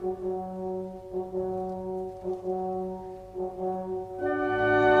Hey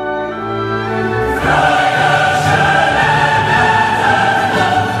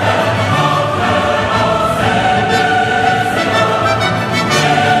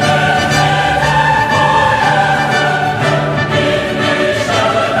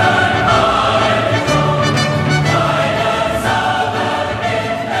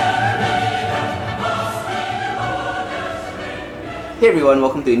everyone,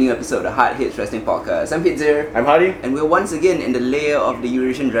 welcome to a new episode of the Hard Hits Wrestling Podcast. I'm Pitzer, I'm Hardy. and we're once again in the lair of the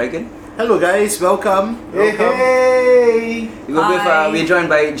Eurasian Dragon. Hello guys, welcome. Hey! We're joined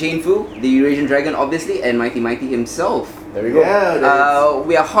by Jane Fu, the Eurasian Dragon, obviously, and Mighty Mighty himself. There we go.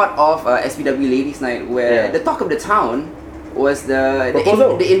 We are hot off SPW Ladies Night, where the talk of the town was the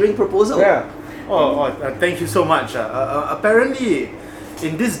in-ring proposal. Yeah. Thank you so much. Apparently,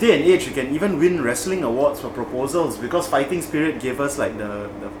 in this day and age, you can even win wrestling awards for proposals because Fighting Spirit gave us like the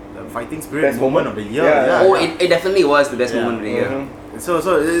Fighting Spirit Best moment moment. of the year. Yeah. It definitely was the best Yeah. moment of the year. Mhm. So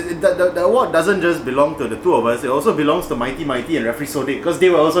the award doesn't just belong to the two of us. It also belongs to Mighty Mighty and Referee Sodik because they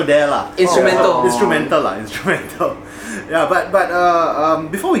were also there lah. Instrumental. Instrumental. Yeah,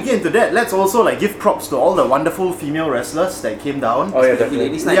 but before we get into that, let's also like give props to all the wonderful female wrestlers that came down. Oh yeah, SPW definitely.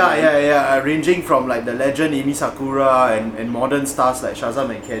 Ladies Night. Ranging from like the legend Amy Sakura and modern stars like Shaza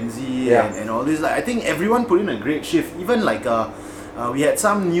McKenzie and all this. Like I think everyone put in a great shift. Even like we had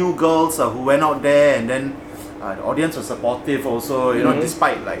some new girls who went out there, and then the audience was supportive also. You know,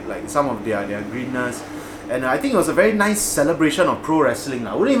 despite like some of their greenness. And I think it was a very nice celebration of pro wrestling.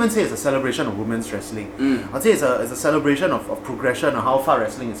 I wouldn't even say it's a celebration of women's wrestling. I'd say it's a celebration of progression of how far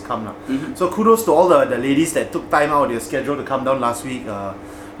wrestling has come now. So kudos to all the ladies that took time out of their schedule to come down last week.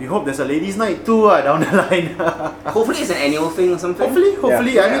 We hope there's a ladies' night too down the line. Hopefully it's an annual thing or something.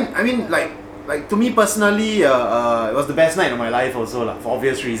 Hopefully. Yeah. I mean, like to me personally, it was the best night of my life also lah, for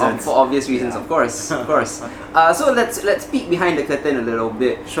obvious reasons. For obvious reasons, of course. So let's peek behind the curtain a little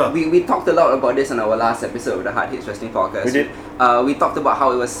bit. Sure. We talked a lot about this on our last episode of the Hard Hits Wrestling Podcast. We did. We talked about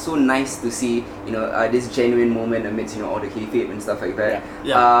how it was so nice to see this genuine moment amidst all the kayfabe and stuff like that.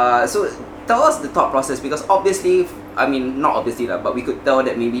 Yeah. So tell us the thought process, because obviously, I mean not obviously lah, but we could tell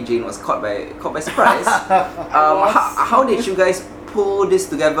that maybe Jane was caught by surprise. How did you guys pull this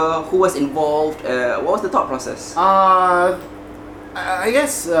together? Who was involved? What was the thought process? I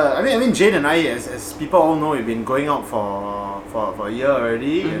guess I mean Jane and I, as people all know, we've been going out for a year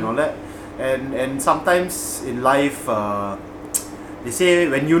already and all that, and sometimes in life they say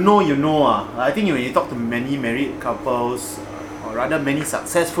when you know. I think when you talk to many married couples, or rather many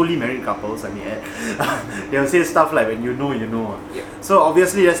successfully married couples, I mean, they'll say stuff like when you know. Yeah. So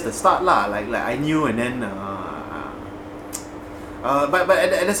obviously that's the start lah. Like I knew, and then but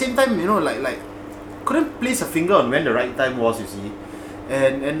at the same time, like couldn't place a finger on when the right time was, you see.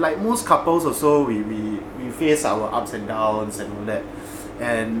 And like most couples also, we face our ups and downs and all that.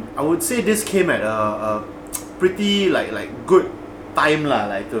 And I would say this came at a pretty like good time lah,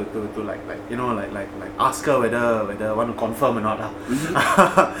 like to ask her whether I want to confirm or not lah.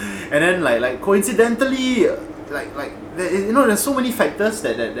 And then like coincidentally, like there's so many factors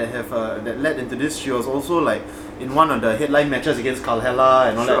that have that led into this. She was also like in one of the headline matches against Calhella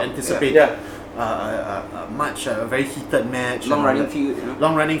and all that, anticipated a very heated match, Long running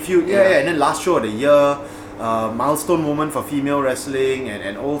feud. And then last show of the year, milestone moment for female wrestling,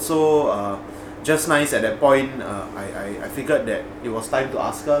 and also just nice at that point, I figured that it was time to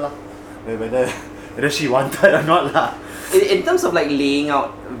ask her lah, whether she wanted or not lah. In terms of like laying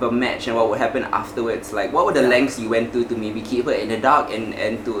out the match and what would happen afterwards, like what were the lengths you went to maybe keep her in the dark and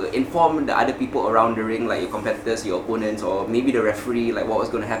to inform the other people around the ring, like your competitors, your opponents, or maybe the referee, like what was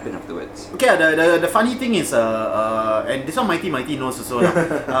going to happen afterwards? Okay, the funny thing is, and this one Mighty knows also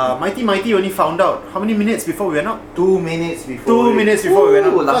lah. Mighty only found out how many minutes before we went out? 2 minutes before. 2 minutes before we went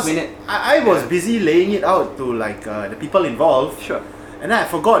out. Last Because minute. I was busy laying it out to like the people involved. Sure. And then I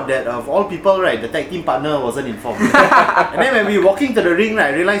forgot that of all people, right, the tag team partner wasn't informed. And then when we walking to the ring, right,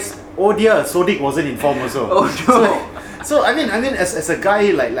 I realized, oh dear, Sodik wasn't informed also. Oh no. So I mean, as a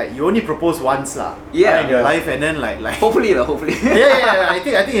guy, like you only propose once lah. Yeah. In your life, and then like. Hopefully. Yeah. I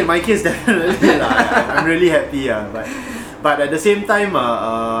think in my case definitely lah. I'm really happy but at the same time,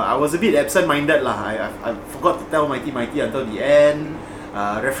 I was a bit absent-minded lah. I forgot to tell Mighty until the end.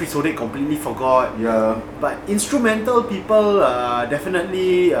 Referee Sodik completely forgot. Yeah. But instrumental people,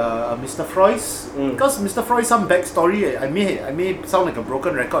 definitely Mr. Froy's. Because Mr. Froy's some backstory, I may sound like a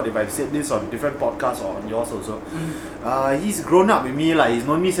broken record if I've said this on different podcasts or on yours also. He's grown up with me, like he's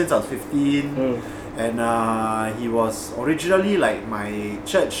known me since I was 15. and he was originally like my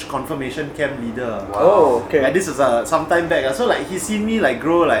church confirmation camp leader. Oh, okay. And this is some time back. So like he's seen me like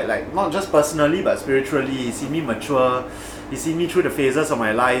grow like not just personally but spiritually. He's seen me mature. He's seen me through the phases of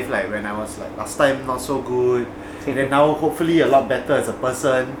my life, like when I was like last time not so good, and then now hopefully a lot better as a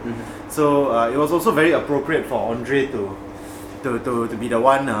person. So it was also very appropriate for Andre to be the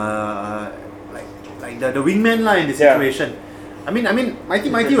one like the wingman in the situation. I mean, Mighty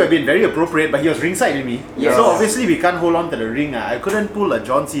would have been very appropriate, but he was ringside with me. Yes. So obviously we can't hold on to the ring. I couldn't pull a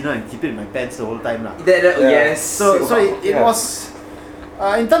John Cena and keep it in my pants the whole time. Yes. So it was,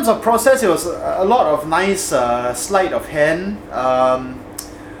 in terms of process, it was a lot of nice sleight of hand.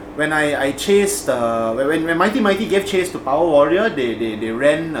 When I chased, when Mighty gave chase to Power Warrior, they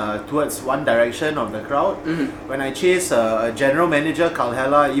ran towards one direction of the crowd. When I chased General Manager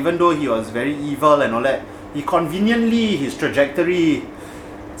Calhella, even though he was very evil and all that, he conveniently, his trajectory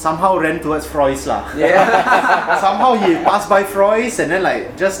somehow ran towards Froy's lah. Yeah. Somehow he passed by Froy's and then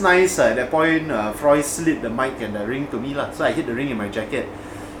like just nice at that point Froy slid the mic and the ring to me lah. So I hit the ring in my jacket.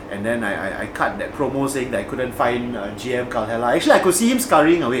 And then I cut that promo saying that I couldn't find GM Calhella. Actually, I could see him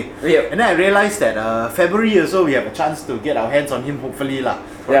scurrying away. Yep. And then I realized that February or so we have a chance to get our hands on him, hopefully lah.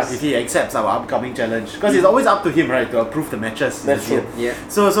 Yeah. If he accepts our upcoming challenge, because it's always up to him, right, to approve the matches. That's true. Yeah.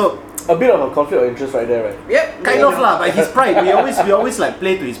 So A bit of a conflict of interest right there, right? Yep. kind of lah, but his pride. We always like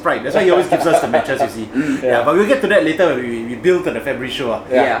play to his pride. That's why he always gives us the matches. You see. Yeah. But we'll get to that later when we build to the February show.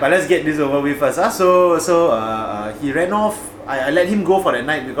 Yeah. But let's get this over with first. So he ran off. I let him go for that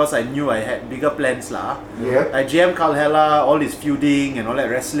night because I knew I had bigger plans lah. Yeah. Like GM Calhella, all his feuding and all that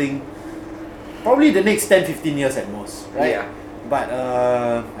wrestling. Probably the next 10-15 years at most, right? Yeah. But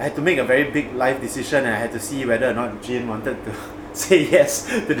I had to make a very big life decision and I had to see whether or not Jane wanted to say yes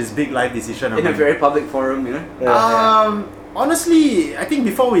to this big life decision. In a very public forum, you know. Honestly, I think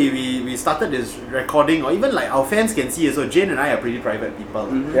before we started this recording, or even like our fans can see, so Jane and I are pretty private people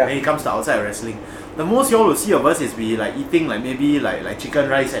Yeah. when it comes to outside wrestling. The most y'all will see of us is we like eating like maybe like chicken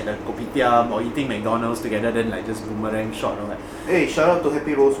rice at the kopitiam or eating McDonald's together, then like just boomerang shot or like. Hey, shout out to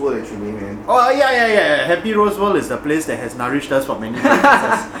Happy Rose World actually, man. Oh yeah. Happy Rose World is the place that has nourished us for many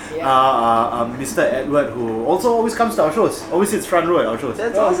years. Mr. Edward, who also always comes to our shows, always sits front row at our shows.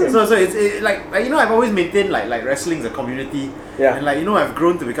 That's awesome. So it's like you know, I've always maintained like wrestling is a community. Yeah. And like you know, I've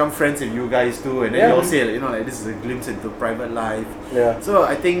grown to become friends with you guys too. And then you all say like, you know, like this is a glimpse into private life. Yeah. So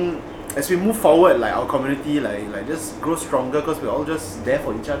I think as we move forward, like our community like just grows stronger because we're all just there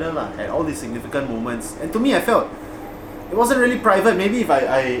for each other lah at all these significant moments. And to me, I felt it wasn't really private. Maybe if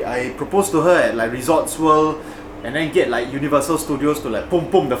I proposed to her at like Resorts World and then get like Universal Studios to like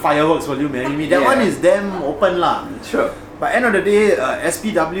pum the fireworks, will you marry me? That Yeah. one is damn open lah. Sure. But end of the day,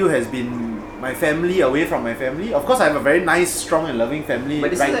 SPW has been my family away from my family. Of course, I have a very nice, strong and loving family. But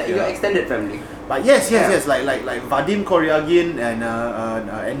this right is here. your extended family. But yes, like Vadim Koryagin and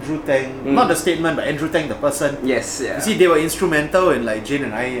Andrew Tang. Not the statement, but Andrew Tang, the person. Yes, yeah. You see, they were instrumental in like Jane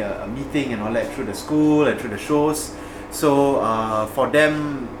and I meeting and all that through the school and through the shows. So for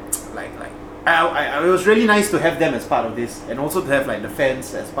them, it was really nice to have them as part of this, and also to have like the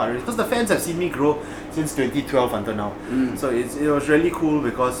fans as part of it, because the fans have seen me grow since 2012 until now. So it was really cool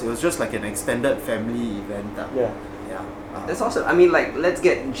because it was just like an extended family event. Yeah. That's awesome. I mean, like, let's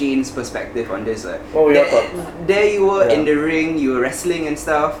get Jane's perspective on this. Oh, yeah, there you were Yeah. in the ring, you were wrestling and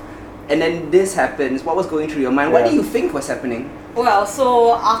stuff, and then this happens. What was going through your mind? What Yeah. do you think was happening? Well,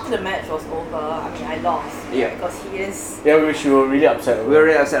 so after the match was over, I mean, I lost. Yeah. Because he is. Yeah, we were really upset. We were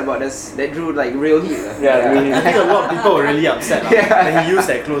really upset about this. That drew like real heat. Yeah, really. I think a lot of people were really upset that he used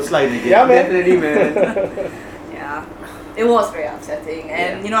that clothesline again. Yeah, man. Definitely, man. Yeah. It was very upsetting.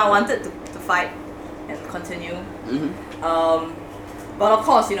 And, Yeah. you know, I wanted to fight and continue. Mm-hmm. But of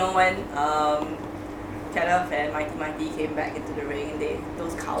course, you know, when Kenneth and Mighty came back into the ring,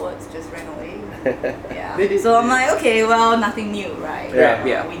 those cowards just ran away. Yeah. They did. So I'm like, okay, well, nothing new, right?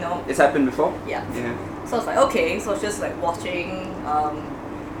 Yeah. We know. It's happened before. Yeah. Yeah. So it's like, okay, so it's just like watching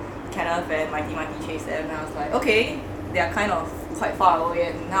Kenneth and Mighty chase them, and I was like, okay, they're kind of quite far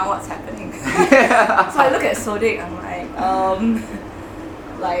away, and now what's happening? So I look at Sodik, I'm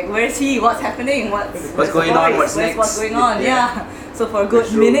like, where is he? What's happening? What's going the on? voice? What's Where's next? What's going on? Yeah. Yeah. So for a good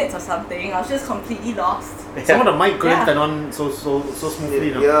That's true. minute or something, I was just completely lost. Some of the mic couldn't Yeah. turn on so smoothly.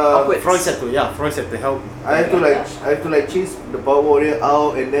 You know? Yeah. Upwards. Froy had to help. I have to like chase the Power Warrior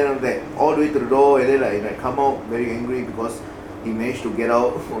out, and then I'm like all the way to the door, and then like come out very angry because he managed to get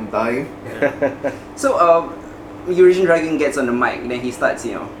out on time. So, Eurasian Dragon gets on the mic, then he starts,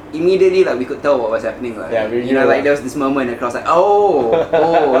 you know, immediately like we could tell what was happening. Like, Yeah, we you know, knew, like there was this moment across like, oh,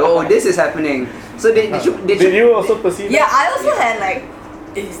 this is happening. So did you Did you also perceive Yeah, that? I also had like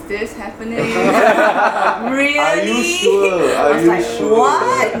is this happening? Really? Are you sure? I Are was you like, sure?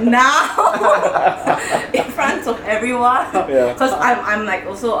 what? Now? In front of everyone? Yeah. Because I'm like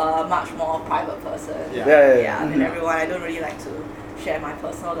also a much more private person. Yeah. Yeah. Than everyone. I don't really like to share my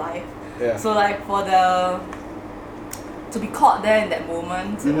personal life. Yeah. So like to be caught there in that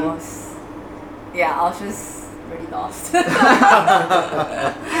moment, it was, I was just really lost.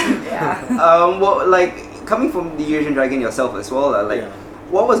 Yeah. Well, like coming from the Eurasian Dragon yourself as well, like. Yeah.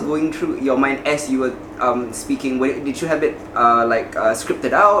 What was going through your mind as you were speaking? Did you have it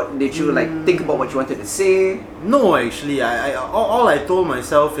scripted out? Did you like think about what you wanted to say? No, actually, all I told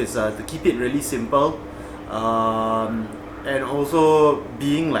myself is to keep it really simple, and also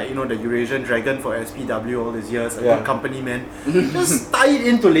being like the Eurasian Dragon for SPW all these years, a good company man. Just tie it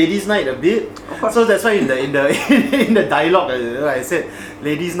into Ladies' Night a bit. So that's why in the dialogue I said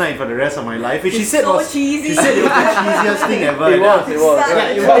Ladies' Night for the rest of my life, which she said so was cheesy. she said it was the cheesiest thing ever. It was. Yeah,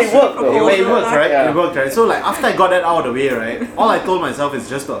 it It worked though. It worked, right? Yeah. It worked, right? So like after I got that out of the way, right, all I told myself is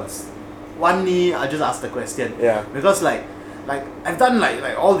just one knee, I just asked the question. Yeah. Because like I've done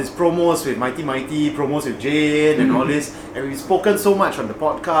like all these promos with Mighty, promos with Jane and all this, and we've spoken so much on the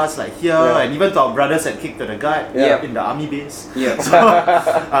podcast, like here and even to our brothers at Kick to the Gut in the army base. Yeah. So,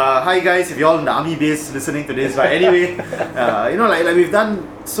 hi guys, if you're all in the army base listening to this, but anyway, like we've done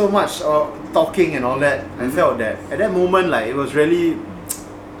so much talking and all that. I felt that at that moment, like it was really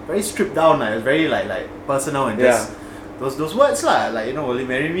very stripped down. Like, it was very like personal and just those words like will you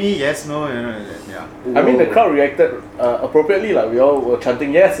marry me? Yes, no, yeah. I mean, the crowd reacted appropriately. Like we all were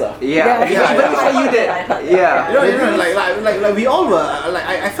chanting yes, Yeah. Even before you did. Yeah. Like we all were like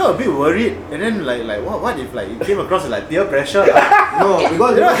I felt a bit worried, and then like what if like it came across as like peer pressure? No,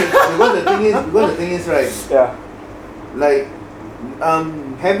 because the thing is right. Yeah. Like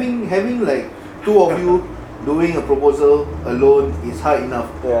having like two of you doing a proposal alone is hard enough.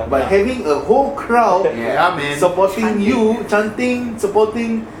 Yeah. But having a whole crowd Yeah, man. supporting you, chanting,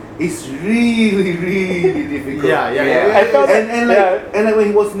 supporting is really, really difficult. Yeah. I felt And like when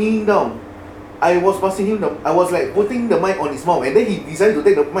he was kneeling down, I was passing him I was like putting the mic on his mouth, and then he decided to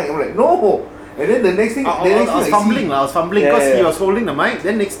take the mic. I'm like, no. And then the next thing, I was fumbling because he was holding the mic.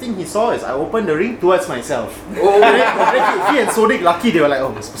 Then next thing he saw is I opened the ring towards myself. Oh. And then he and Sodic lucky they were like,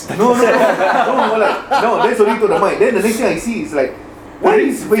 oh, we're supposed to No, that's only to the mic. Then the next thing I see is like, why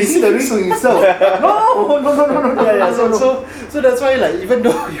is facing the ring to himself? No. So that's why like even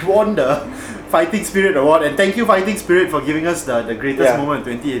though we won the Fighting Spirit Award, and thank you Fighting Spirit for giving us the greatest moment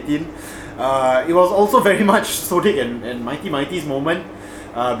in 2018, it was also very much Sodic and Mighty's moment.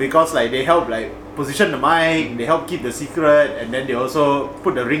 Because like they help like position the mic, they help keep the secret, and then they also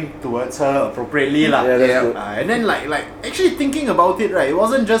put the ring towards her appropriately lah. Yeah, that's good. And then like actually thinking about it, right, it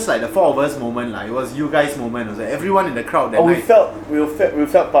wasn't just like the four of us moment lah. It was you guys moment. It was like everyone in the crowd that Oh, we night. felt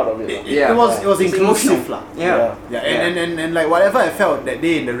part of it. It was It's inclusive emotional. lah. Yeah. And like whatever I felt that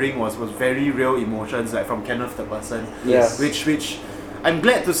day in the ring was very real emotions, like from Kenneth the person. Yes. Which I'm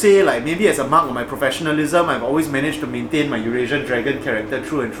glad to say, like maybe as a mark of my professionalism, I've always managed to maintain my Eurasian Dragon character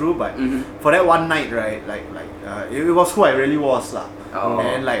through and through. But for that one night, right, it was who I really was lah. Oh.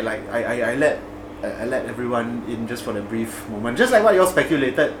 And I let everyone in just for the brief moment, just like what you all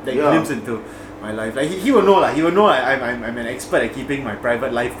speculated, that glimpse into my life. Like he will know lah. He will know I'm an expert at keeping my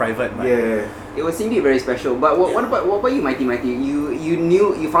private life private. But It was indeed very special. But what about you, Mighty?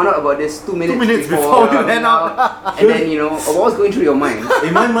 You found out about this 2 minutes, 2 minutes before we went out. And then what was going through your mind?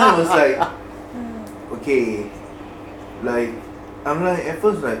 In my mind was like, okay, like I'm like at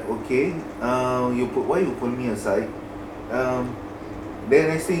first like okay, why you pull me aside?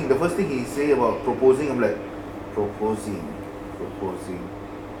 Then next thing, the first thing he say about proposing, I'm like, proposing.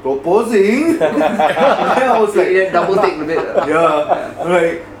 Then I was like, You double take a bit. I'm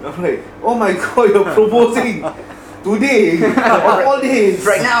like, oh my god, you're proposing today of all days.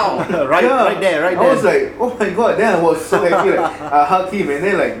 Right now. right there. I was like, oh my god. Then I was so happy. Like, I hugged him, and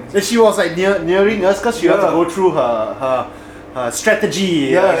then like, Then she was like nearing us because she had to go through her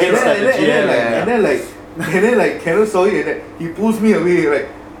strategy. and then like Kenneth saw it, and then he pulls me away like,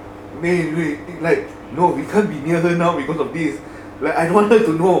 wait, like, no, we can't be near her now because of this. Like, I don't want her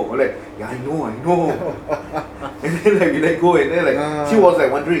to know. Like, yeah, I know. And then like we let go, and then like she was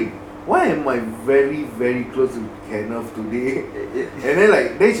like wondering, why am I very, very close to Kenneth today?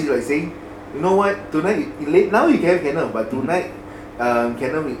 And then she's like saying, you know what, tonight late now you can have Kenneth, but tonight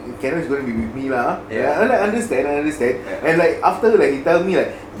Kenneth is going to be with me lah. Yeah. I like understand. And like after like he tell me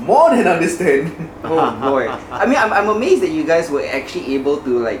like more than understand. Oh boy. I mean, I'm amazed that you guys were actually able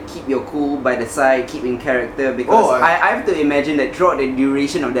to like keep your cool by the side, keep in character, because I have to imagine that throughout the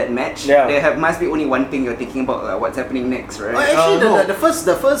duration of that match, must be only one thing you're thinking about, what's happening next, right? Well, actually,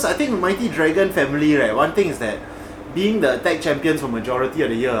 the first, I think Mighty Dragon family, right? One thing is that being the tag champions for majority of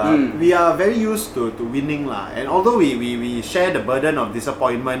the year, we are very used to winning lah. And although we share the burden of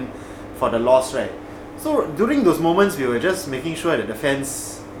disappointment for the loss, right? So during those moments, we were just making sure that the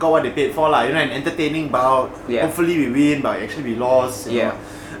fans got what they paid for lah. You know, an entertaining bout. Yeah. Hopefully we win, but actually we lost. You Yeah.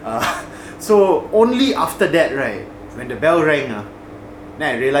 know. So only after that, right, when the bell rang, then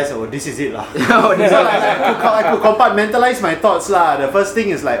I realized, oh, this is it lah. Oh, this So I could compartmentalize my thoughts lah. The first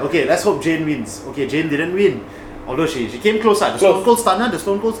thing is like, okay, let's hope Jane wins. Okay, Jane didn't win. Although she came close. The Stone Cold Stunner was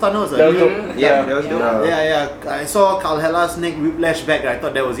That was dope. Yeah, that was dope. yeah. I saw Carl-Hella's neck whiplash back. I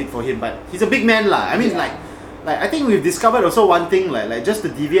thought that was it for him. But he's a big man lah. I mean, like I think we've discovered also one thing, like just to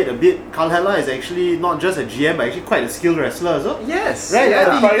deviate a bit, Carl-Hella is actually not just a GM, but actually quite a skilled wrestler as well. Yes. Right?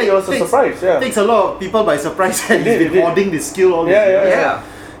 Yeah. I think It was a surprise, yeah. Takes a lot of people by surprise and he's been hoarding this skill all these years.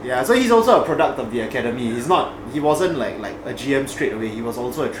 Yeah, so he's also a product of the academy. He wasn't like a GM straight away. He was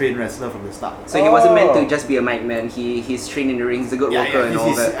also a trained wrestler from the start. So he wasn't meant to just be a mic man. He's trained in the ring. He's a good worker and all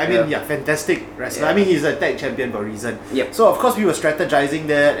that. I mean, fantastic wrestler. Yeah. I mean, he's a tag champion for a reason. Yep. So of course we were strategizing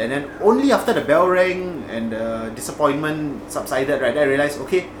that, and then only after the bell rang and the disappointment subsided, right, I realized,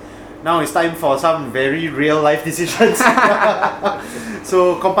 okay, now it's time for some very real life decisions.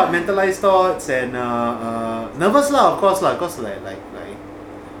 So compartmentalized thoughts and nervous lah, of course lah, cause like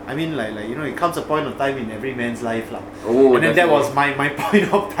I mean, like you know, it comes a point of time in every man's life lah. Oh, and then that definitely. was my point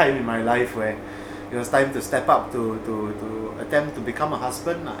of time in my life where it was time to step up to attempt to become a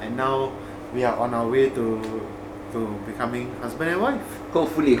husband lah. And now we are on our way to becoming husband and wife.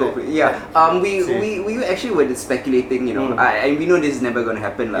 Hopefully, yeah. We actually were just speculating, you know. And we know this is never gonna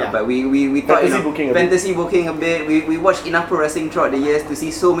happen, lah. Yeah. But we thought, Fantasy booking a bit. We watched enough pro wrestling throughout the years to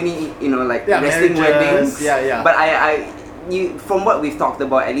see so many, you know, like wrestling marriages, weddings. yeah. But from what we've talked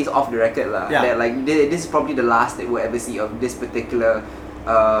about, at least off the record, lah, that like this is probably the last that we'll ever see of this particular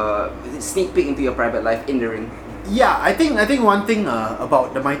sneak peek into your private life in the ring. Yeah, I think one thing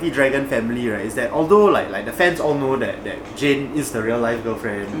about the Mighty Dragon family, right, is that although like the fans all know that Jane is the real life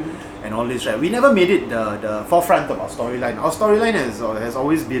girlfriend and all this, right, we never made it the forefront of our storyline. Our storyline has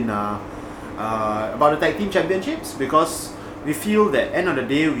always been about the tag team championships, because we feel that end of the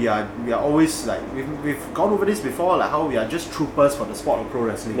day we are always like we've gone over this before, like how we are just troopers for the sport of pro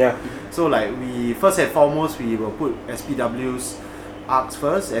wrestling. Yeah. So like we first and foremost we will put SPW's arcs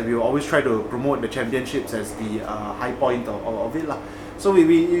first, and we will always try to promote the championships as the high point of it lah. So we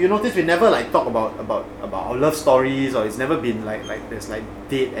you notice we never like talk about our love stories, or it's never been like there's like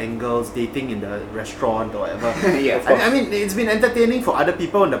date angles, dating in the restaurant or whatever. Yeah. I mean it's been entertaining for other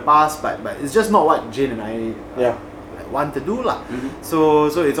people in the past, but it's just not what Jane and I want to do lah.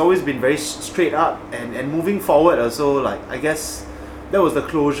 So it's always been very straight up, and moving forward also, like I guess that was the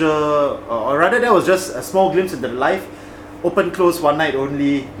closure, or rather that was just a small glimpse into the life. Open close one night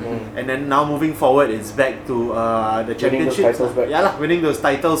only, and then now moving forward it's back to the championships. Winning those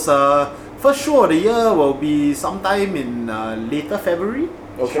titles. First show of the year will be sometime in later February.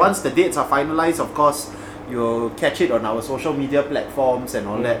 Okay. Once the dates are finalized, of course you'll catch it on our social media platforms and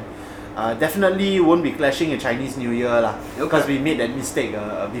all that. Definitely won't be clashing in Chinese New Year lah, because we made that mistake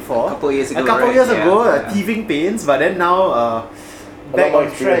before. A couple years ago, teething pains, but then now back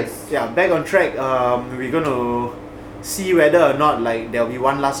on track. Yeah, back on track. We're gonna see whether or not like there'll be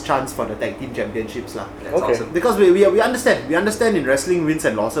one last chance for the tag team championships lah. That's awesome. Because we understand in wrestling wins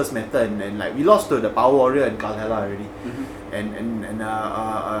and losses matter, and like we lost to the Power Warrior and Carl-Hella already, and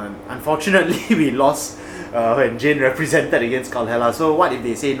unfortunately we lost when Jane represented against Carl-Hella. So what if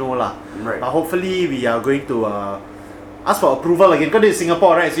they say no lah? Right. But hopefully we are going to ask for approval again, because this is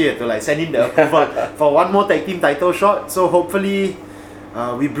Singapore, right? So you have to like send in the approval for one more tag team title shot. So hopefully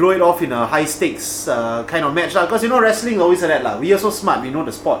we blow it off in a high stakes kind of match lah. Because you know wrestling is always like that lah. We are so smart, we know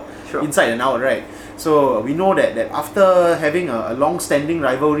the sport inside and out, right? So we know that after having a long standing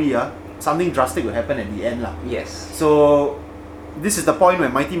rivalry, something drastic will happen at the end lah. Yes. So this is the point where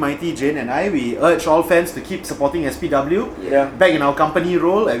Mighty Jane and I, we urge all fans to keep supporting SPW. Back in our company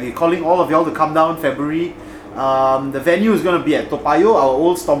role, and we're calling all of y'all to come down February. The venue is going to be at Toa Payoh, our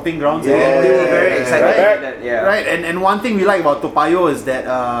old stomping grounds. We were very excited about that. Yeah. Right, and one thing we like about Toa Payoh is that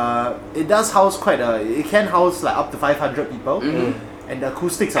it does house it can house like up to 500 people. And the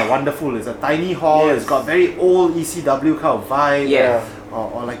acoustics are wonderful. It's a tiny hall. It's got very old ECW kind of vibe. Yeah.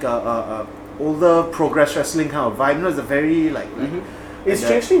 Or like a older progress wrestling kind of vibe. You know, it's a very It's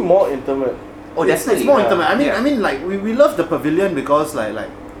strangely more intimate. Oh, definitely. It's more Yeah. intimate. Yeah. I mean, like we love the pavilion because like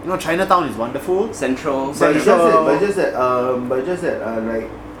you know, Chinatown is wonderful. Central. But it's just that, like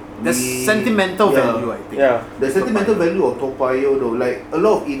There's sentimental value, I think. Yeah. the sentimental value of Toa Payoh though, like a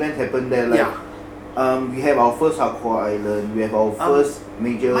lot of events happen there. Like we have our first Hardcore Island, we have our first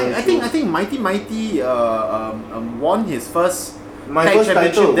major. I think Mighty won his first my tag first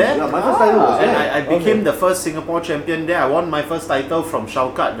championship title. there. Yeah, my first title was And there. I became the first Singapore champion there. I won my first title from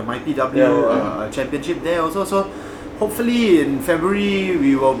Shaukat, the Mighty W championship there also. So hopefully in February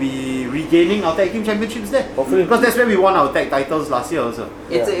we will be regaining our tag team championships there. Hopefully. Because that's where we won our tag titles last year also.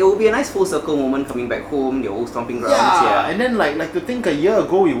 It will be a nice full circle moment coming back home, your old stomping grounds. Yeah, and then like to think a year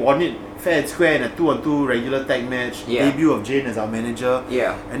ago we won it fair and square in a 2-on-2 regular tag match. Yeah. Debut of Jane as our manager.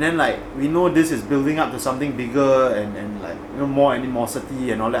 Yeah. And then like we know this is building up to something bigger and like you know more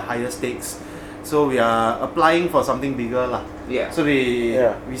animosity and all that higher stakes. So we are applying for something bigger lah. Yeah. So we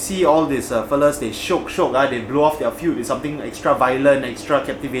see all these fellas, they shook, they blow off their feud. It's something extra violent, extra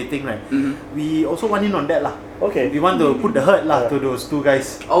captivating, right? We also want in on that lah. Okay. We want to put the hurt lah to those two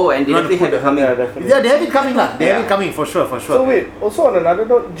guys. Oh, and they You want to definitely put had it coming. Yeah, definitely. Yeah, they have it coming lah. They have Yeah. it coming for sure. So wait, also on another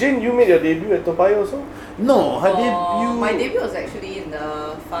note, Jane, you made your debut at Toa Payoh also? No, her Oh, debut. my debut was actually in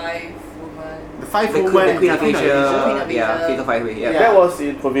the 5-woman. The five The woman. Queen of Asia. Queen of Yeah, Asia. Fatal 5-way. Yeah. Yeah. That was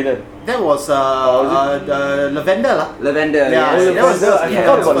in Pavilion. That was the Lavender lah. Lavender. Yeah, yes. that was Lavender. I Yeah, forgot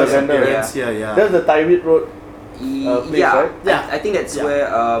that about was- Lavender. appearance here, yeah. That's the Tyree Road. place, yeah, right? Yeah. I think that's Yeah.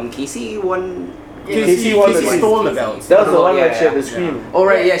 where Casey won. Casey won the Casey fight. stole the belts. That was the one Yeah, where she had yeah. the scream. Oh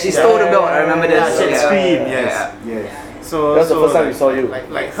right, yeah, she stole the belt. I remember Yeah, this. she had Scream, Yeah. yes. Yes. So That's the first time like- we saw you.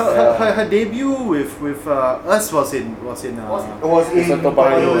 Like her debut with us was in It was in Toa Payoh,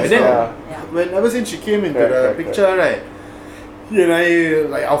 Payoh, and then yeah. when ever since she came into Correct, the correct, picture, right? You know,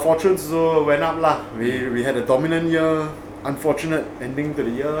 like our fortunes also went up lah. We had a dominant year, unfortunate ending to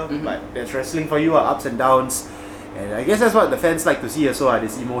the year, but that's wrestling for you, ups and downs, and I guess that's what the fans like to see also,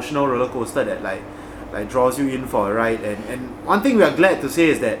 this emotional roller coaster that like draws you in for a ride. And one thing we are glad to say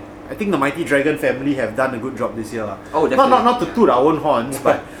is that I think the Mighty Dragon family have done a good job this year. Oh, definitely. Not to toot our own horns,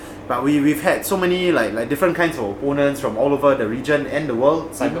 but we've had so many like different kinds of opponents from all over the region and the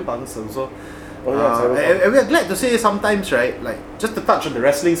world. Cyberpunks also. Oh, yeah, Cyberpunk. And we are glad to say sometimes, right? Like just to touch on the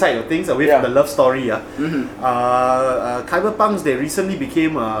wrestling side of things, away Yeah. from the love story. Cyberpunks, they recently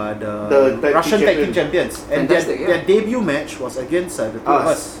became the tag Russian team tag team champions, and Fantastic, their debut match was against the two of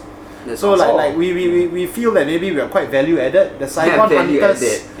us. That's So awesome. like we feel that maybe we are quite value added. The Saigon value Hunters,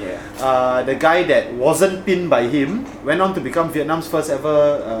 added, yeah. the guy that wasn't pinned by him went on to become Vietnam's first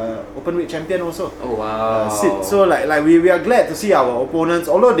ever openweight champion also. Oh wow. Sid. So like we are glad to see our opponents,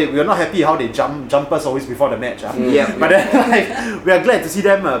 although we are not happy how they jump us always before the match. Yeah. But then like, we are glad to see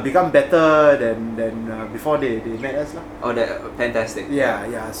them become better than before they met us lah. Oh, that fantastic.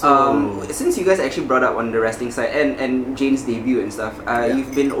 Yeah. So Since you guys actually brought up on the wrestling side and Jane's debut and stuff,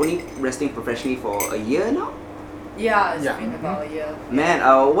 you've been only wrestling professionally for a year now. Yeah, it's Yeah. been about a year. Man,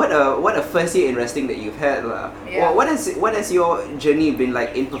 what a first year in wrestling that you've had, lah. Yeah. What has your journey been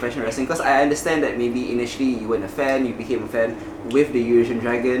like in professional wrestling? Because I understand that maybe initially you weren't a fan, you became a fan with the Eurasian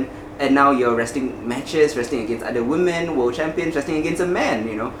Dragon, and now you're wrestling matches, wrestling against other women, world champions, wrestling against a man.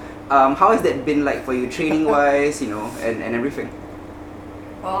 You know, how has that been like for you, training wise? You know, and everything.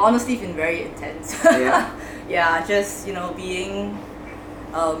 Well, honestly, it's been very intense. Yeah. Yeah, just being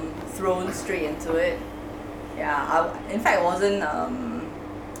thrown straight into it. Yeah, in fact, I wasn't.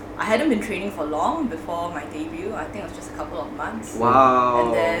 I hadn't been training for long before my debut. I think it was just a couple of months. Wow.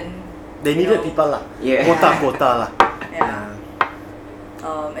 And then they you needed know, people lah. Yeah. Quota lah. Yeah.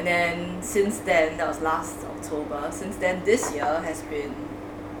 And then since then, that was last October. Since then, this year has been,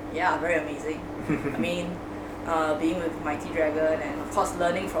 very amazing. I mean, being with Mighty Dragon and of course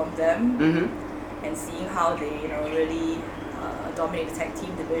learning from them and seeing how they really dominate the tag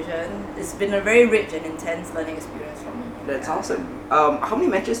team division. It's been a very rich and intense learning experience for me. That's awesome. How many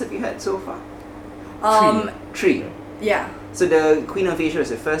matches have you had so far? Three. Yeah. So the Queen of Asia was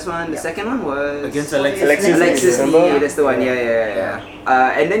the first one. The Yeah. second one was Against Alexis Alexis. Alexis Lee. remember? That's the one. Yeah.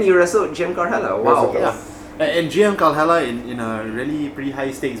 And then you wrestled Jim Carhella. Wow. Yeah. And GM Calhella in a really pretty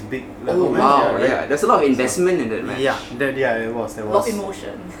high stakes big level Oh match. wow. right? Yeah. There's a lot of investment in that match. Yeah, it was. There A lot was. of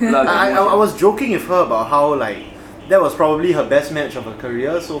emotion. Lot of I emotion. was joking with her about how like that was probably her best match of her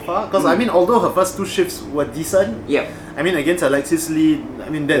career so far. Because I mean, although her first two shifts were decent, Yep. I mean against Alexis Lee, I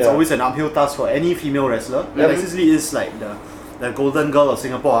mean that's Yeah. always an uphill task for any female wrestler. Alexis Lee is like the golden girl of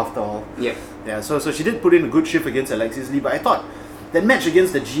Singapore after all. Yep. Yeah, so she did put in a good shift against Alexis Lee, but I thought that match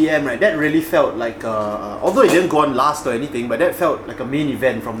against the GM, right, that really felt like, although it didn't go on last or anything, but that felt like a main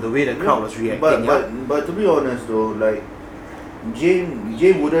event from the way the crowd was reacting. But to be honest though, like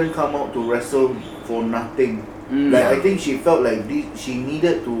Jane wouldn't come out to wrestle for nothing. I think she felt like she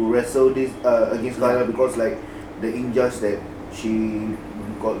needed to wrestle this against Kyla because like the injustice that she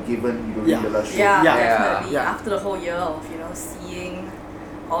got given during the last show. Yeah, Yeah. definitely. Yeah. After the whole year of seeing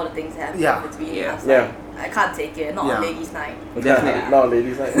all the things that happened Yeah. between us, Yeah. like, I can't take it. Not on Yeah. ladies' night. Definitely. Not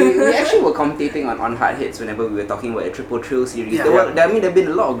ladies' night. we actually were commentating on Hard Hits whenever we were talking about the Triple Thrill series. Yeah. There have been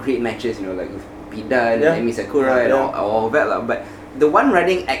a lot of great matches, like with Pete Dunne, Yeah. Emi Sakura, and all that. But the one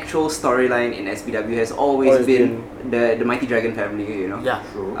running actual storyline in SPW has always been the Mighty Dragon family, Yeah.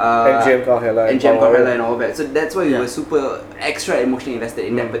 True. And GM Carhella. and Jam Carhella and all that. So that's why we Yeah. were super extra emotionally invested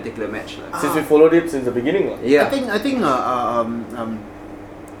in that particular match. Since we followed it since the beginning. Yeah. I think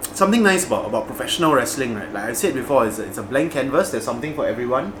something nice about professional wrestling, right? Like I said before, it's a blank canvas. There's something for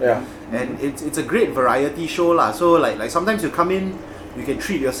everyone. Yeah. And it's a great variety show lah. So like sometimes you come in, you can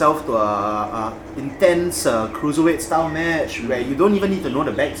treat yourself to a intense cruiserweight style match where you don't even need to know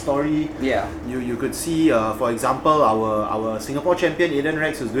the backstory. Yeah. You could see, for example, our Singapore champion Aiden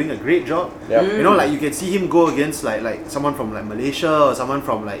Rex who's doing a great job. Yeah. You know, like you can see him go against like someone from like Malaysia or someone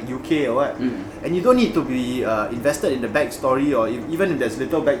from like UK or what, and you don't need to be invested in the backstory or even if there's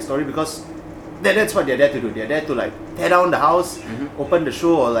little backstory because that's what they're there to do. They're there to like tear down the house, open the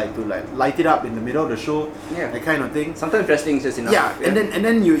show, or like to like light it up in the middle of the show, that kind of thing. Sometimes wrestling is just enough. Yeah, and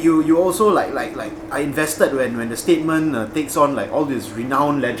then you also like I invested when the statement takes on like all these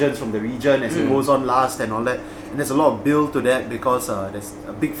renowned legends from the region as it goes on last and all that, and there's a lot of build to that because there's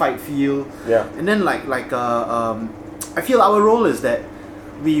a big fight feel. Yeah. And then I feel our role is that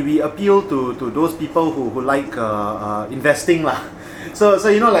we appeal to those people who like investing lah. So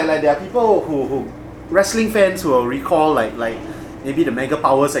like there are people who wrestling fans who will recall like maybe the Mega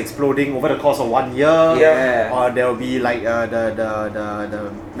Powers exploding over the course of 1 year. Yeah. Or there will be like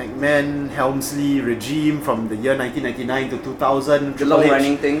the McMahon Helmsley regime from the year 1999 to 2000. The long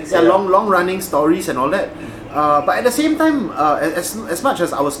running things. Yeah, long running stories and all that. But at the same time, as much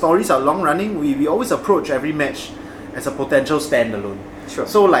as our stories are long running, we always approach every match as a potential standalone. Sure.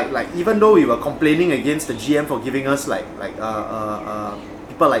 So like even though we were complaining against the GM for giving us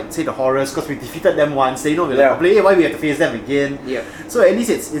people like say the Horrors because we defeated them once, we're like complaining, hey, why we have to face them again? Yeah. So at least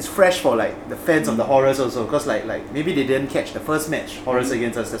it's fresh for like the fans of the Horrors also because like maybe they didn't catch the first match Horrors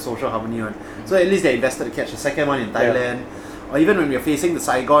against us, the Social Harmony one. So at least they invested to catch the second one in Thailand, or even when we were facing the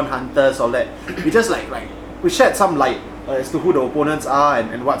Saigon Hunters, all that. We just like we shed some light as to who the opponents are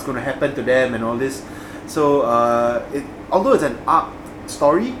and what's going to happen to them and all this. So although it's an arc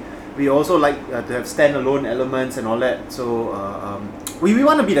story, we also like to have standalone elements and all that. So we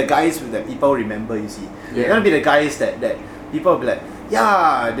want to be the guys that people remember. You see, we want to be the guys that people will be like,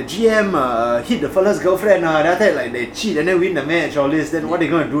 yeah, the GM hit the fella's girlfriend. Then after that, like they cheat and then win the match. All this. Then what they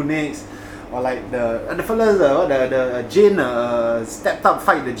gonna do next? Or like the fellas, the Jane stepped up,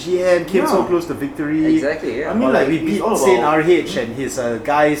 fight the GM, came so close to victory. Exactly. Yeah. I mean, Or like we it's beat all Saint about- RH and his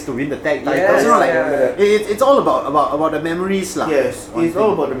guys to win the tag titles. Yes, You know, like yeah. it's all about the memories lah. Yes, One it's thing.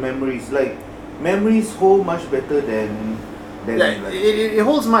 all about the memories. Like memories hold much better than Yeah, like, it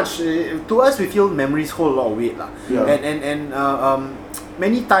holds much. To us, we feel memories hold a lot of weight lah. Yeah. And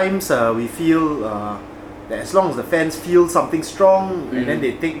many times we feel that as long as the fans feel something strong and then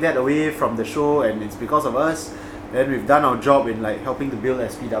they take that away from the show and it's because of us, then we've done our job in like helping to build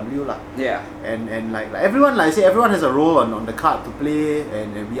SPW lah. Yeah. And like everyone, like I say, everyone has a role on the card to play,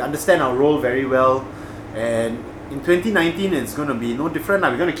 and we understand our role very well. And in 2019, it's going to be no different.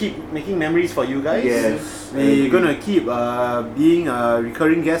 We're going to keep making memories for you guys. Yes. We're going to keep being a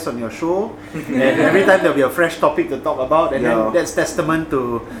recurring guest on your show. And every time there'll be a fresh topic to talk about. And then that's testament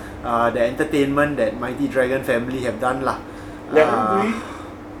to the entertainment that Mighty Dragon family have done lah.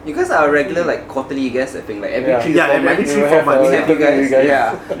 You guys are a regular like quarterly guest, I think, like every 3 Yeah, 4 every months. 3-4 months. We have you guys.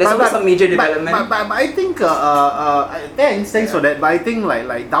 Yeah. There's always some major development. But I think thanks for that. But I think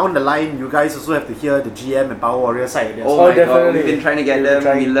like down the line, you guys also have to hear the GM and Power Warrior side. Oh my god, definitely. we've been trying to get We've been them.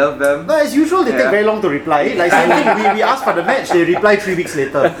 trying. We love them. But as usual, they take very long to reply. Like same thing, we ask for the match, they reply 3 weeks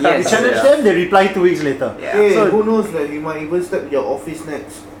later. Yes, We challenge yeah. them, they reply 2 weeks later. Yeah. Hey, So- who knows? Like you might even step your office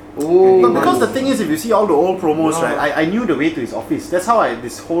next. Ooh. But because the thing is, if you see all the old promos, No. right, I knew the way to his office. That's how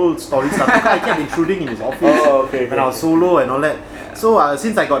this whole story started. Because I kept intruding in his office Oh, okay, when I was solo and all that. So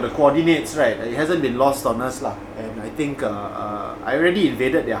since I got the coordinates, right, it hasn't been lost on us lah. And I think I already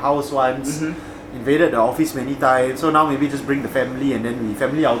invaded their house once, invaded the office many times. So now maybe just bring the family and then we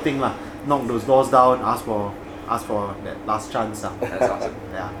family outing lah. Knock those doors down, ask ask for that last chance. That's awesome.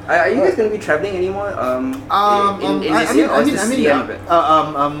 Yeah. Are you guys gonna be traveling anymore? In this year, or is this the end of it?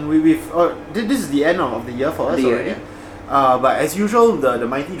 This is the end of the year for us The year, already. But as usual, the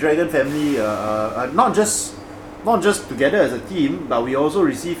Mighty Dragon family, not just together as a team, but we also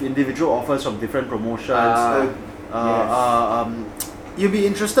receive individual offers from different promotions. You'll be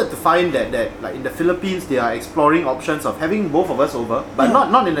interested to find that like in the Philippines, they are exploring options of having both of us over, but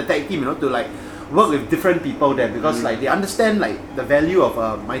not in a tag team, to like work with different people there, because like they understand like the value of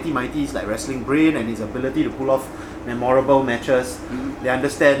Mighty Mighty's like wrestling brain and his ability to pull off memorable matches. They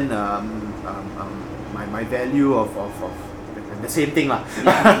understand my value of the same thing lah.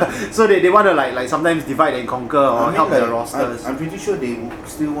 So they want to like sometimes divide and conquer or help their rosters. I'm pretty sure they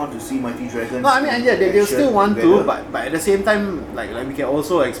still want to see Mighty Dragons. No, I mean they'll still want to, together. but at the same time like we can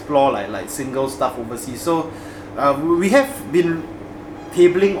also explore like single stuff overseas. So we have been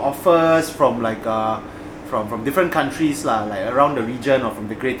tabling offers from like from different countries lah, like around the region or from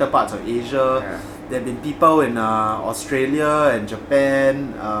the greater parts of Asia. There have been people in Australia and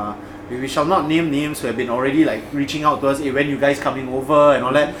Japan. We shall not name names who have been already like reaching out to us, hey, when you guys coming over and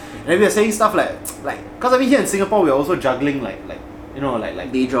all that. And then we are saying stuff like because I mean here in Singapore we're also juggling like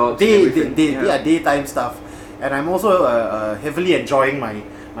Day jobs, daytime stuff. And I'm also heavily enjoying my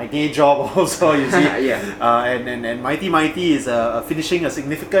day job also, you see. And Mighty is finishing a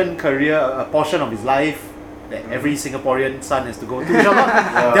significant career, a portion of his life that every Singaporean son has to go through. We shall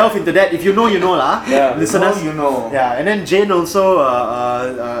not delve into that. If you know, you know lah. Yeah. Listeners, you know. Yeah, and then Jane also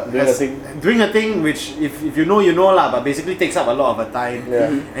doing a thing which if you know, you know lah, but basically takes up a lot of her time.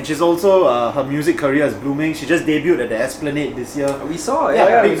 Yeah. And she's also her music career is blooming. She just debuted at the Esplanade this year. We saw it.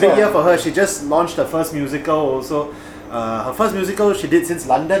 Big year for her. She just launched her first musical also. Her first musical she did since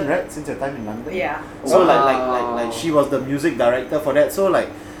London, right? Since her time in London. Yeah. So Wow. like she was the music director for that. So like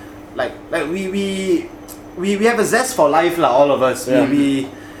we have a zest for life lah, all of us. Yeah. We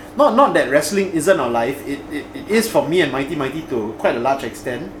not that wrestling isn't our life. It is for me and Mighty to quite a large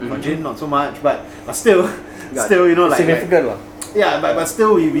extent. For Jin not so much, but still like Significant lah. yeah, but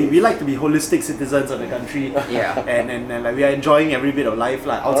still we like to be holistic citizens of the country. Yeah. And like we are enjoying every bit of life,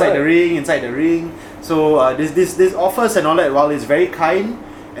 like outside the Alright. ring, inside the ring. So this offers and all that, while it's very kind,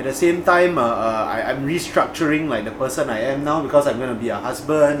 at the same time I'm restructuring like the person I am now, because I'm gonna be a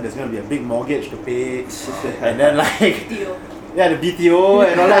husband. There's gonna be a big mortgage to pay, and then like Deal. yeah, the BTO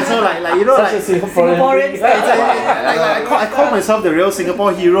and all that. So like you know Such like. a Singaporean. Singaporeans. I call myself the real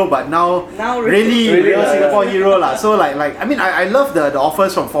Singapore hero, but now really Really, real yeah, Singapore hero lah. So like I mean I love the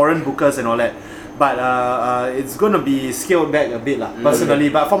offers from foreign bookers and all that, but it's gonna be scaled back a bit lah, personally.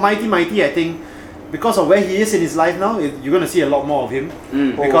 But for Mighty, I think because of where he is in his life now, you're gonna see a lot more of him,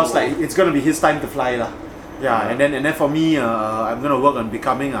 because like it's gonna be his time to fly lah. Yeah, and then for me, I'm gonna work on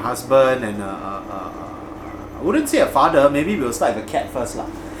becoming a husband and I wouldn't say a father. Maybe we'll start with a cat first lah.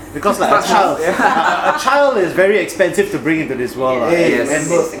 Because like a child is very expensive to bring into this world. lah. Yes.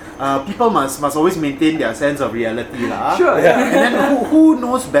 And people must always maintain their sense of reality lah. Sure. And then who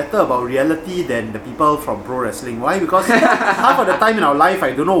knows better about reality than the people from pro wrestling? Why? Because half of the time in our life,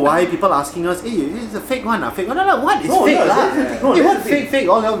 I don't know why people asking us, hey, it's a fake one, fake one. No, what is fake lah? Hey, what fake?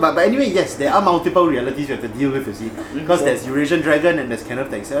 All that. But anyway, yes, there are multiple realities you have to deal with, you see. Because there's Eurasian Dragon, and there's Kenneth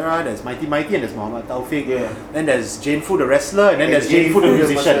Texera, there's Mighty, and there's Muhammad Taufik. Then there's Jane Fu the wrestler, and then there's Jane Fu the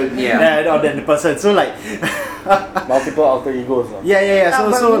musician. Then the person. So like Multiple alter egos lah. yeah.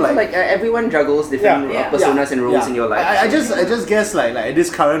 So like everyone juggles different personas and roles in your life. I just guess like at this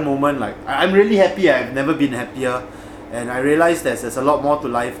current moment, like I'm really happy. I've never been happier, and I realize there's a lot more to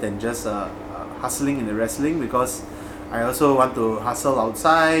life than just hustling in the wrestling, because I also want to hustle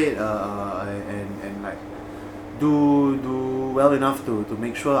outside and like do well enough to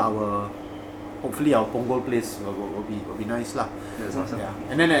make sure hopefully our Punggol place will be nice lah. That's awesome. Yeah.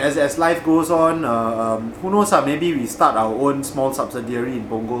 And then as life goes on, who knows, maybe we start our own small subsidiary in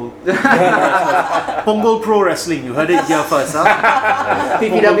Punggol. Punggol Pro Wrestling, you heard it here first.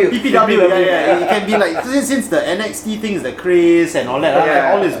 PPW. Yeah. It can be like, since the NXT thing is the craze and all that, like,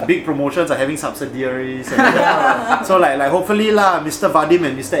 all these big promotions are having subsidiaries. And all that. So like hopefully lah, Mr. Vadim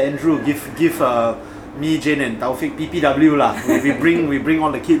and Mr. Andrew give me, Jane and Taufik PPW lah. We bring all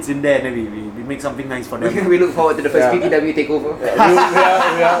the kids in there, and then we make something nice for them. We look forward to the first PPW takeover.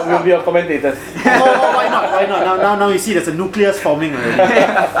 We'll be your commentators. Why not? Now you see there's a nucleus forming already.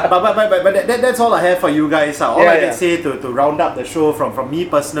 but that's all I have for you guys. All I can say to round up the show from me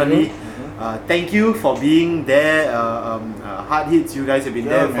personally, thank you for being there. Hard Hits, you guys have been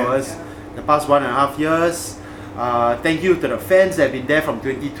there for us the past 1.5 years. Thank you to the fans that have been there from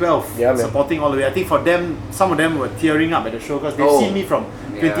 2012, supporting all the way. I think for them, some of them were tearing up at the show because they've seen me from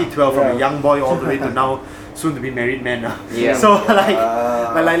 2012, from a young boy all the way to now soon to be married man. Yeah. So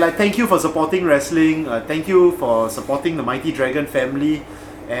like thank you for supporting wrestling. Thank you for supporting the Mighty Dragon family.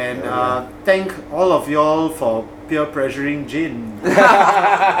 And thank all of y'all for peer pressuring Jane.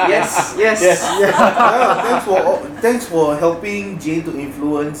 Yes. Thanks for helping Jane to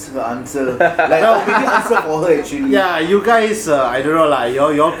influence her answer. Like maybe answer for her actually. Yeah, you guys, I don't know lah.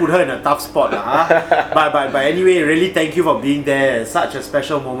 Y'all put her in a tough spot lah. But anyway, really thank you for being there. Such a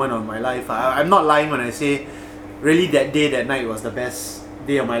special moment of my life. I'm not lying when I say, really that day, that night was the best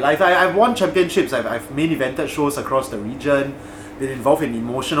day of my life. I've won championships. I've main evented shows across the region. Been involved in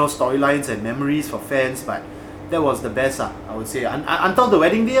emotional storylines and memories for fans, but that was the best I would say until the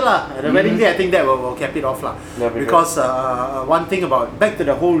wedding day lah. The wedding day, I think that will cap it off lah. Because one thing about back to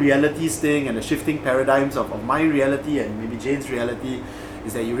the whole realities thing and the shifting paradigms of my reality and maybe Jane's reality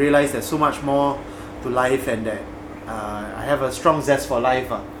is that you realize there's so much more to life and that I have a strong zest for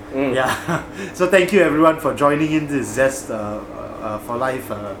life. Yeah. So thank you everyone for joining in this zest for life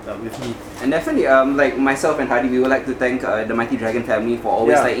with me. And definitely, like myself and Hadi, we would like to thank the Mighty Dragon family for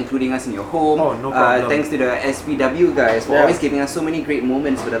always like including us in your home. Oh, no problem. Thanks to the SPW guys for always giving us so many great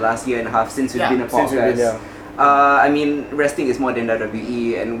moments for the last year and a half since we've been a podcast. I mean, wrestling is more than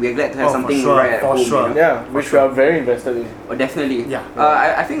WWE, and we're glad to have something right at home. You know? Yeah, which we are very invested in. Oh, definitely. Yeah.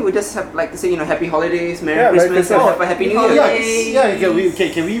 I think we just have like to say, happy holidays, Merry Christmas, and have a happy New Year.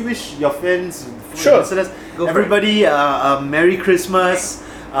 Can we wish your fans, Sure. listeners, Go for everybody, Merry Christmas,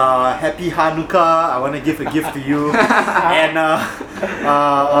 Happy Hanukkah. I want to give a gift to you, and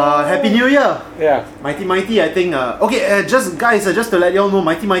Happy New Year. Yeah. Mighty, I think. Just guys, just to let you all know,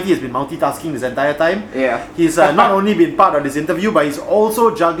 Mighty has been multitasking this entire time. Yeah. He's not only been part of this interview, but he's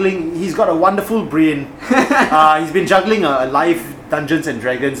also juggling. He's got a wonderful brain. He's been juggling a live Dungeons and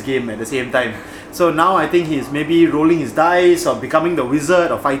Dragons game at the same time. So now I think he's maybe rolling his dice or becoming the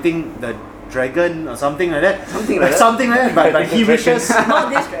wizard or fighting the dragon or something like that. Something like that. But he wishes. Not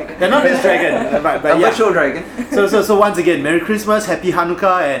this dragon. Yeah, not this dragon. But A yeah. virtual dragon. So once again, Merry Christmas, Happy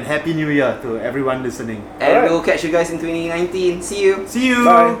Hanukkah, and Happy New Year to everyone listening. And we'll catch you guys in 2019. See you. See you.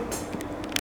 Bye.